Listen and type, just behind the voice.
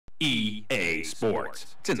EA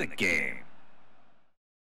Sports. It's in the game.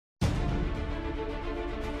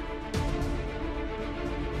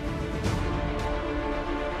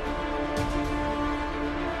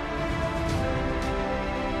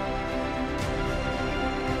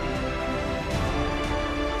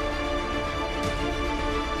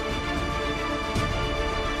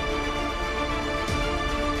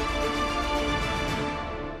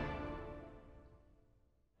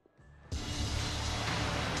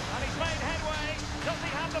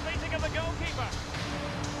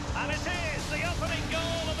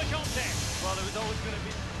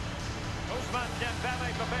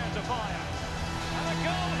 Prepared to fire. And a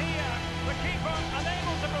goal here. The keeper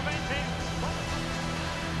unable to prevent it.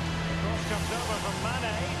 The cross comes over from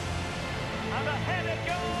Mane. And a headed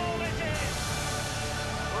goal it is.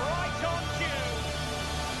 Right on cue.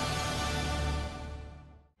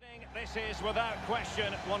 This is without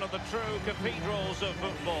question one of the true cathedrals of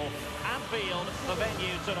football. Anfield, the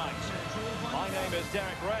venue tonight. My name is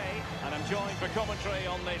Derek Ray, and I'm joined for commentary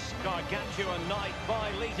on this gargantuan night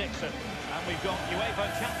by Lee Dixon. And we've got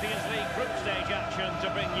UEFA Champions League group stage action to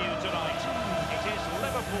bring you tonight. It is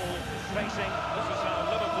Liverpool facing, this is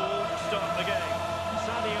how Liverpool start the game.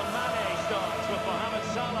 Sadio Mane starts with Mohamed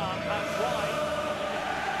Salah out wide.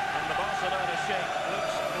 And the Barcelona shape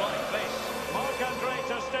looks like this. Marc-Andre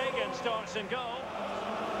ter Stegen starts in goal.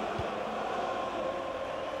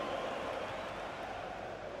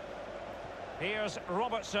 Here's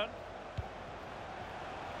Robertson.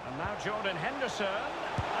 And now Jordan Henderson.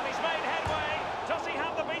 And he's made headway. Does he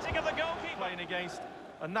have the beating of the goalkeeper? Playing against,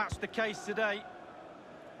 and that's the case today.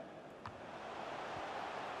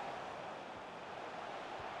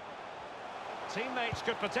 Teammates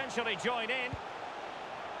could potentially join in.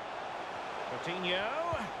 Coutinho.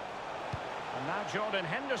 And now Jordan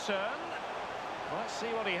Henderson. Let's see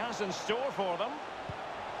what he has in store for them.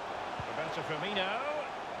 Roberto Firmino.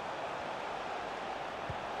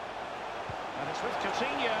 And it's with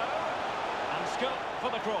Coutinho. And scope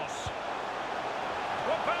for the cross.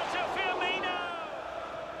 Roberto Firmino!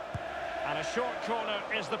 And a short corner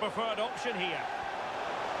is the preferred option here.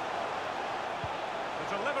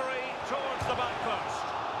 The delivery towards the back post.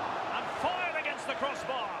 And fired against the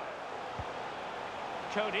crossbar.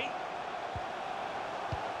 Cody.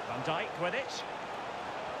 Van Dijk with it.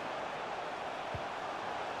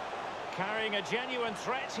 Carrying a genuine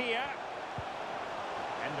threat here.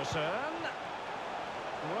 Henderson.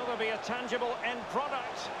 Will there be a tangible end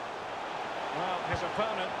product? Well, his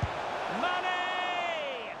opponent.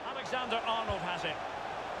 Mane! Alexander-Arnold has it.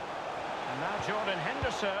 And now Jordan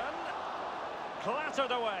Henderson.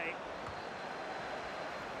 Clattered away.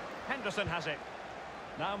 Henderson has it.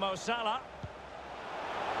 Now Mo Salah.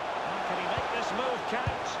 Can he make this move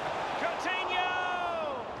count?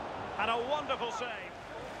 Coutinho! And a wonderful save.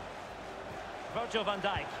 Virgil van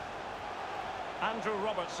Dijk. Andrew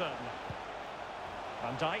Robertson.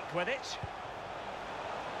 Van Dijk with it.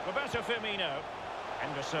 Roberto Firmino.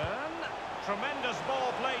 Henderson. Tremendous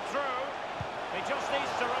ball played through. He just needs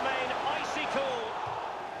to remain icy cool.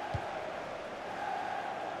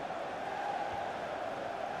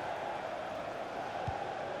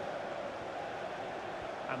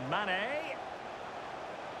 And Mane.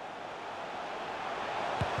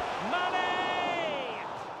 Mane!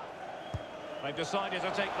 They've decided to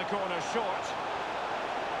take the corner short.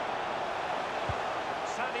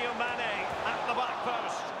 Sadio Mane at the back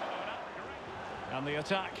post. And the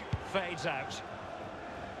attack fades out.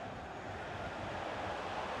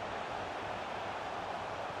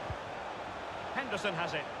 Henderson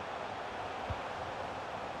has it.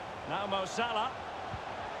 Now Mo Salah.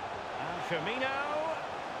 And Firmino.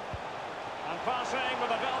 And passing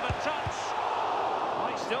with a velvet touch.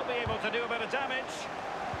 Might still be able to do a bit of damage.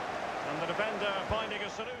 And the defender finding a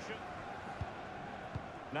solution.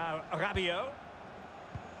 Now Rabiot.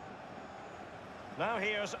 Now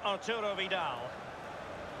here's Arturo Vidal.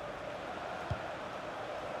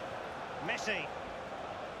 Messi.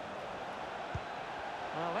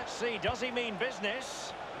 Well, let's see, does he mean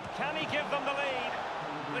business? Can he give them the lead?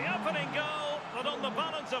 The opening goal, but on the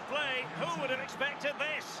balance of play, who would have expected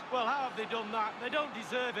this? Well, how have they done that? They don't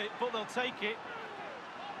deserve it, but they'll take it.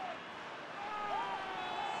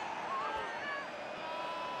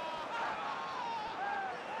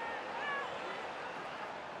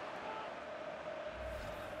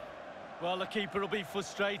 Well, the keeper will be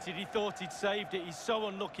frustrated. He thought he'd saved it. He's so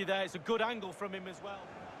unlucky there. It's a good angle from him as well.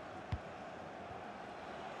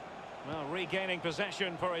 Well, regaining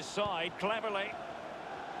possession for his side, cleverly.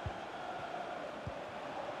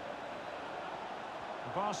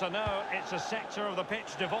 Barca know it's a sector of the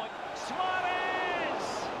pitch devoid.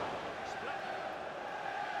 Suarez!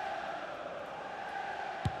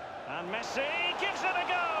 And Messi gives it a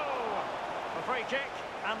go! A free kick,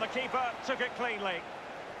 and the keeper took it cleanly.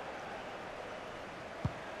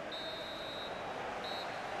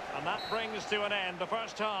 And that brings to an end the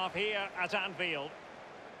first half here at Anfield.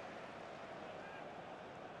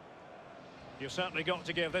 You've certainly got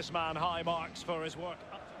to give this man high marks for his work.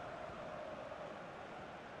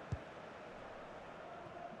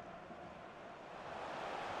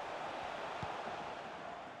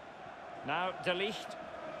 Now De Ligt.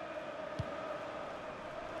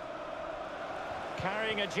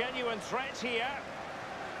 Carrying a genuine threat here.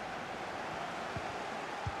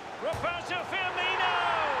 Roberto Firmino!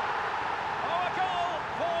 Oh, a goal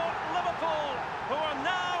for Liverpool, who are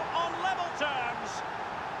now on level terms.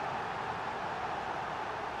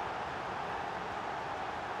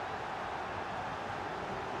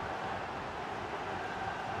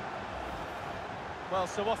 Well,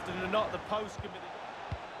 so often than not, the post can be the...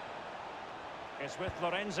 It's with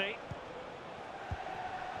Lorenzi.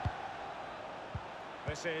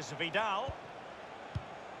 This is Vidal.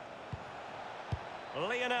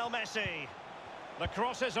 Lionel Messi. The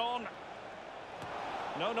cross is on.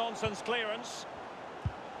 No-nonsense clearance.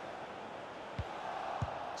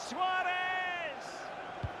 Suarez!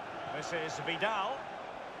 This is Vidal.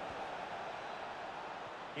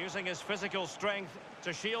 Using his physical strength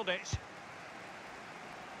to shield it.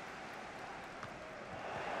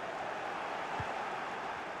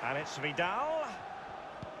 And it's Vidal.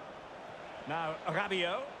 Now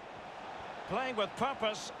Rabiot. Playing with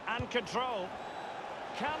purpose and control.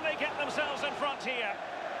 Can they get themselves in front here?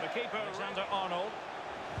 The keeper, Alexander-Arnold.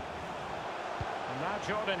 And now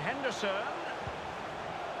Jordan Henderson.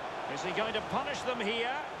 Is he going to punish them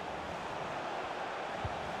here?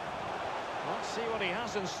 Let's see what he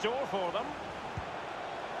has in store for them.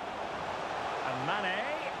 And Mane.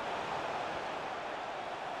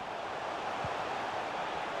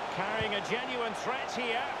 Carrying a genuine threat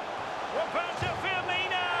here. Roberto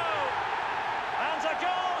Firmino! And a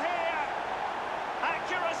goal here!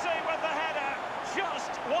 Accuracy with the header.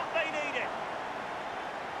 Just what they needed.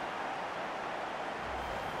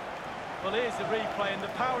 Well, here's the replay, and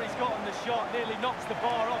the power he's got on the shot nearly knocks the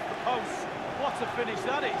bar off the post. What a finish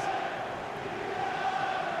that is.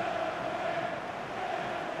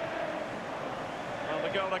 Well,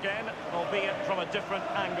 the goal again, albeit from a different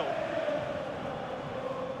angle.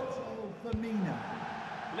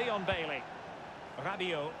 Leon Bailey.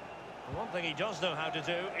 Rabiot. One thing he does know how to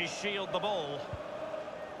do is shield the ball.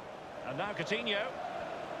 And now Coutinho.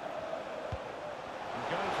 And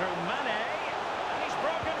going through Mane. And he's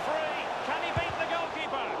broken free. Can he beat the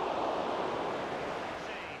goalkeeper?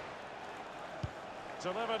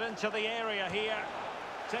 Delivered into the area here.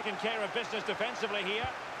 Taking care of business defensively here.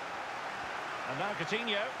 And now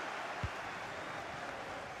Coutinho.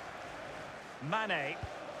 Mane.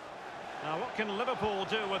 Now, what can Liverpool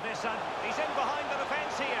do with this? He's in behind the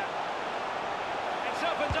defence here. It's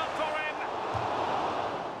opened up for him.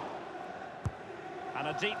 And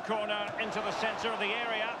a deep corner into the centre of the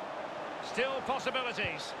area. Still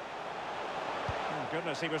possibilities. Oh,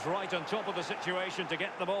 goodness, he was right on top of the situation to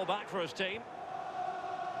get the ball back for his team.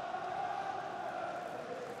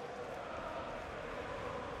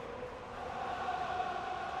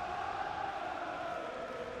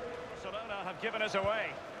 Barcelona have given us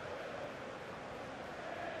away.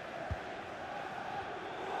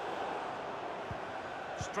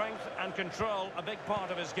 Strength and control, a big part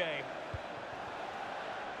of his game.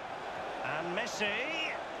 And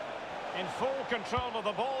Messi in full control of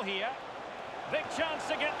the ball here. Big chance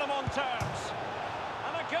to get them on terms.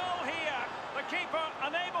 And a goal here. The keeper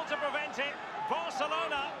unable to prevent it.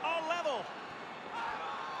 Barcelona are level.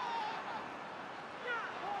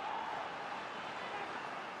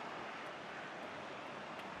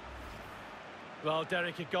 Well,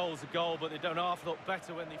 Derek, a goal's a goal, but they don't half look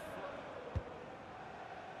better when they...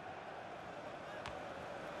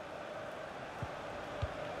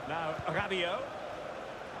 Now, Rabiot.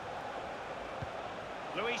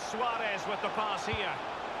 Luis Suarez with the pass here.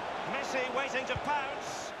 Messi waiting to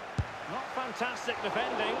pounce. Not fantastic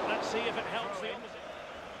defending. Let's see if it helps the opposition.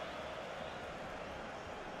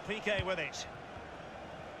 Piqué with it.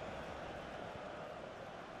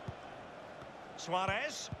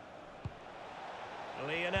 Suarez.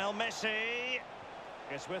 Lionel Messi.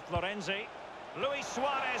 It's with Lorenzi. Luis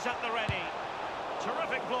Suarez at the ready.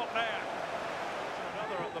 Terrific block there.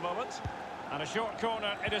 Another at the moment. And a short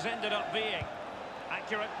corner it has ended up being.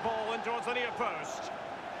 Accurate ball in towards the near post.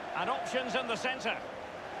 And options in the centre.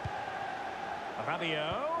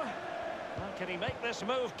 Rabiot. Well, can he make this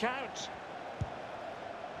move count?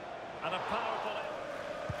 And a powerful...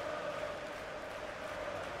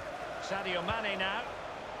 Sadio Mane now.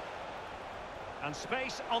 And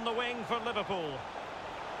space on the wing for Liverpool.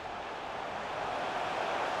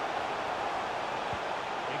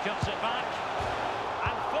 He cuts it back.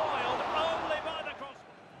 And foiled only by the cross.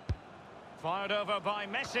 Fired over by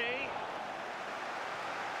Messi.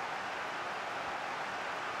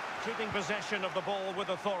 Keeping possession of the ball with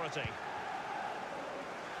authority.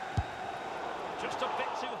 Just a bit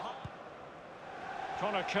too high.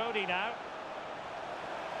 Connor Cody now.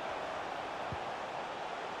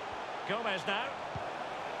 Gomez now.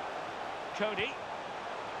 Cody.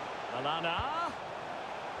 Lallana.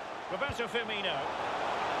 Roberto Firmino.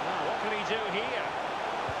 Now, what can he do here?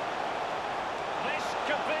 This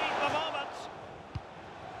could be the moment.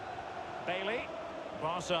 Bailey.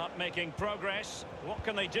 Barca making progress. What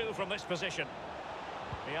can they do from this position?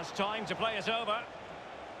 He has time to play it over.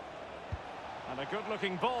 And a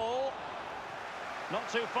good-looking ball. Not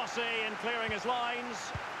too fussy in clearing his lines.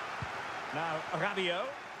 Now, Rabiot.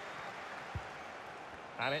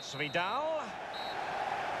 And it's Vidal.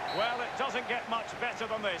 Well, it doesn't get much better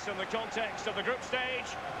than this in the context of the group stage.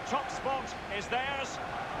 Top spot is theirs.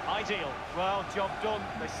 Ideal. Well, job done.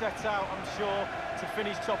 They set out, I'm sure, to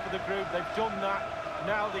finish top of the group. They've done that.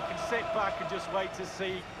 Now they can sit back and just wait to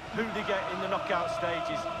see who they get in the knockout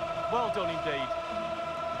stages. Well done indeed.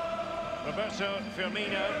 Roberto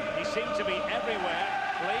Firmino, he seemed to be everywhere.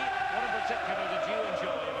 Lee, what in particular did you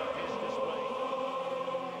enjoy?